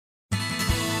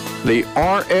The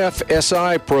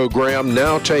RFSI program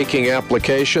now taking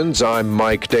applications. I'm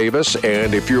Mike Davis,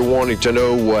 and if you're wanting to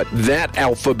know what that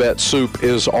alphabet soup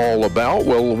is all about,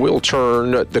 well, we'll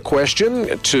turn the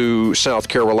question to South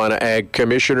Carolina Ag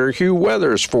Commissioner Hugh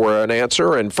Weathers for an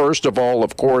answer. And first of all,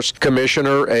 of course,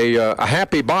 Commissioner, a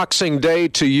happy Boxing Day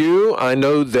to you. I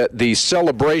know that the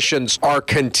celebrations are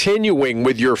continuing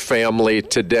with your family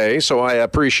today, so I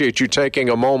appreciate you taking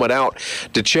a moment out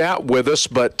to chat with us.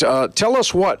 But tell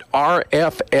us what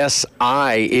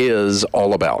RFSI is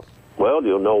all about. Well,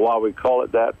 you'll know why we call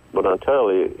it that, but I'll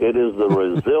tell you, it is the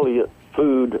Resilient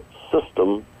Food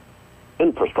System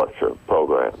Infrastructure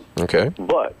Program. Okay.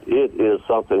 But it is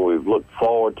something we've looked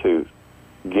forward to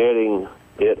getting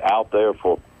it out there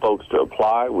for folks to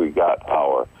apply. We got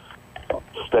our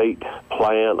state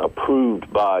plan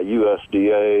approved by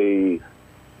USDA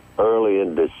early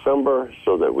in December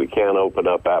so that we can open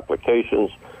up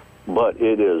applications, but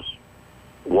it is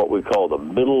what we call the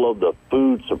middle of the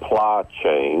food supply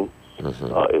chain.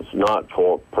 It's not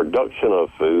for production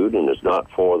of food, and it's not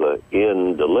for the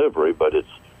end delivery, but it's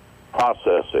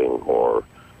processing or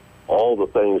all the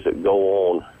things that go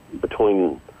on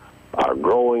between our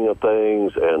growing of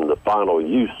things and the final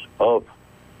use of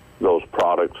those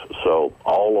products. So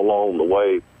all along the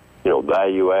way,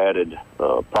 value-added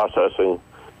processing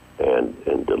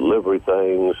and delivery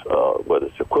things, whether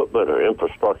it's equipment or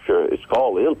infrastructure. It's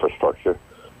called infrastructure,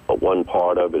 but one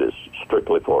part of it is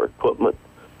strictly for equipment.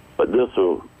 But this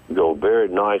will go very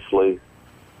nicely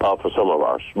for some of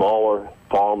our smaller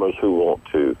farmers who want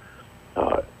to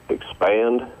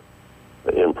expand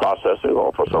in processing,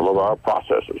 or for some of our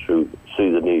processors who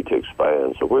see the need to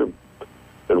expand. So we've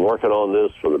been working on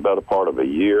this for the better part of a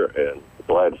year, and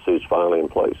glad to see it's finally in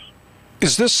place.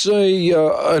 Is this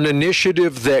an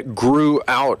initiative that grew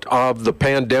out of the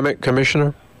pandemic,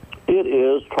 Commissioner? It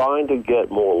is trying to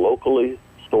get more locally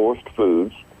sourced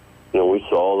foods. We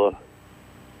saw the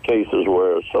cases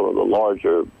where some of the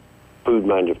larger food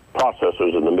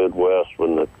processors in the Midwest,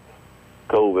 when the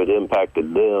COVID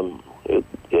impacted them, it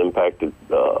impacted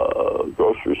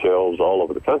grocery shelves all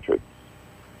over the country.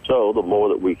 So the more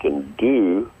that we can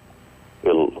do,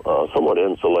 it'll somewhat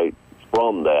insulate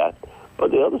from that. But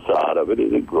the other side of it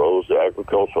is it grows the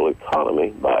agricultural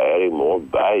economy by adding more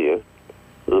value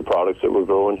to the products that we're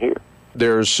growing here.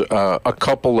 There's a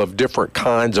couple of different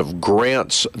kinds of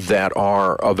grants that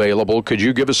are available. Could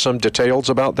you give us some details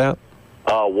about that?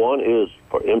 One is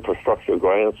for infrastructure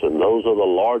grants, and those are the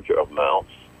larger amounts.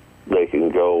 They can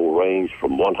go range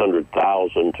from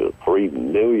 $100,000 to $3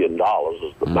 million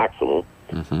is the maximum.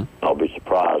 I'll be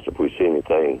surprised if we see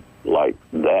anything like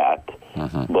that.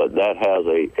 But that has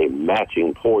a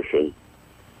matching portion,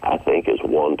 I think, is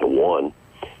 1-to-1.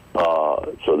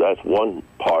 So that's one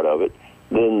part of it.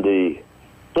 Then the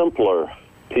simpler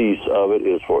piece of it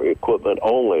is for equipment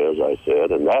only, as I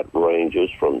said, and that ranges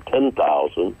from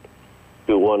 $10,000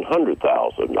 to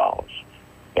 $100,000.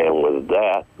 And with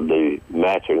that, the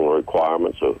matching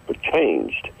requirements have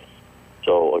changed.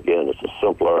 So, again, it's a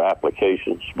simpler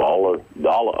application, smaller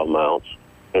dollar amounts,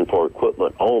 and for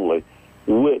equipment only,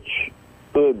 which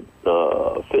could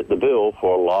fit the bill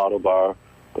for a lot of our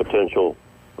potential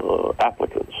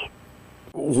applicants.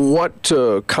 What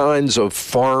kinds of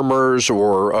farmers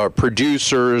or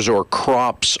producers or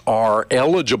crops are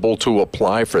eligible to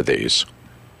apply for these?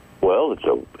 Well,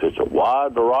 it's a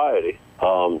wide variety.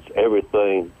 It's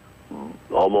everything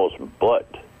almost but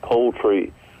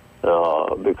poultry,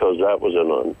 because that was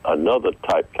in another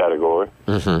type category.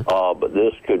 But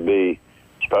this could be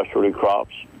specialty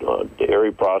crops,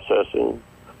 dairy processing,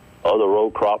 other row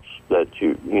crops that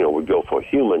you would go for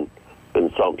human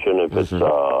consumption if it's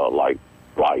like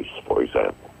rice, for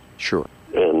example. Sure.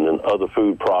 And then other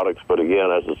food products, but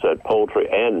again, as I said, poultry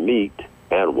and meat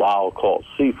and wild-caught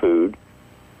seafood,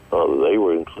 they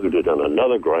were included in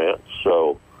another grant,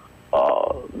 so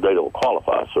they don't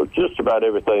qualify. So just about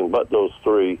everything but those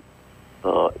three,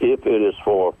 if it is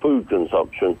for food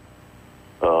consumption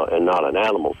and not an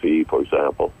animal feed, for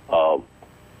example,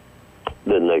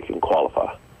 then they can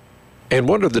qualify. And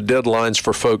what are the deadlines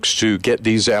for folks to get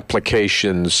these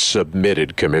applications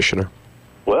submitted, Commissioner?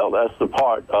 Well, that's the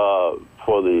part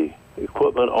for the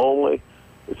equipment only.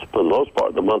 It's for the most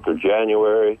part the month of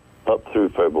January up through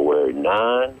February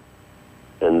 9.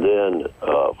 And then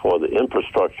for the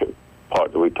infrastructure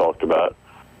part that we talked about,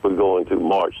 we're going through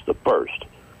March the 1st.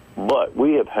 But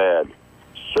we have had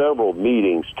several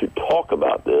meetings to talk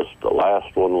about this. The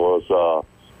last one was,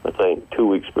 I think, 2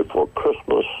 weeks before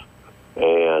Christmas.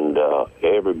 And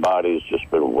everybody's just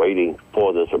been waiting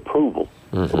for this approval.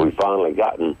 We finally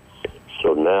gotten.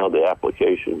 So now the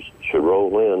applications should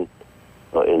roll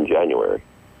in January.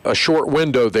 a short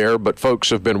window there, but folks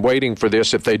have been waiting for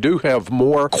this. If they do have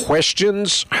more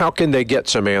questions, how can they get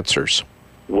some answers?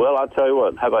 Well, I'll tell you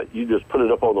what, how about you just put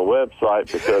it up on the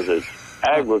website, because it's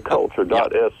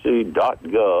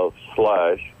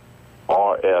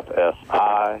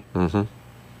agriculture.sc.gov/RFSI. Mm-hmm.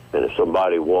 And if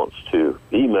somebody wants to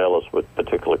email us with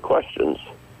particular questions,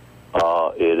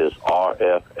 it is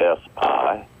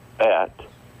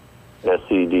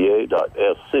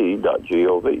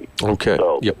rfsi@scda.sc.gov. Okay.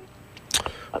 So yep.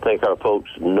 I think our folks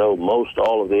know most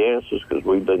all of the answers, because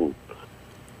we've been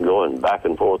going back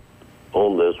and forth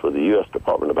on this with the U.S.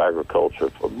 Department of Agriculture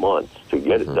for months to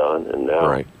get it done, and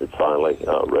now it's finally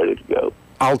ready to go.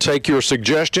 I'll take your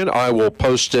suggestion. I will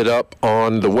post it up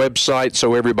on the website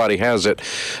so everybody has it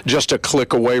just a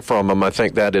click away from them. I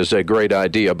think that is a great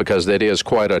idea, because that is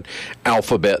quite an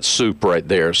alphabet soup right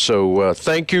there. So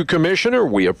thank you, Commissioner.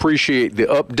 We appreciate the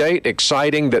update.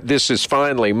 Exciting that this is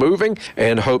finally moving,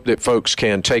 and hope that folks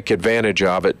can take advantage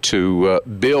of it to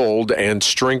build and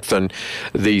strengthen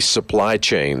the supply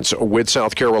chains. With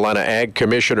South Carolina Ag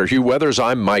Commissioner Hugh Weathers,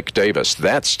 I'm Mike Davis.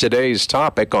 That's today's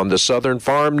topic on the Southern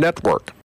Farm Network.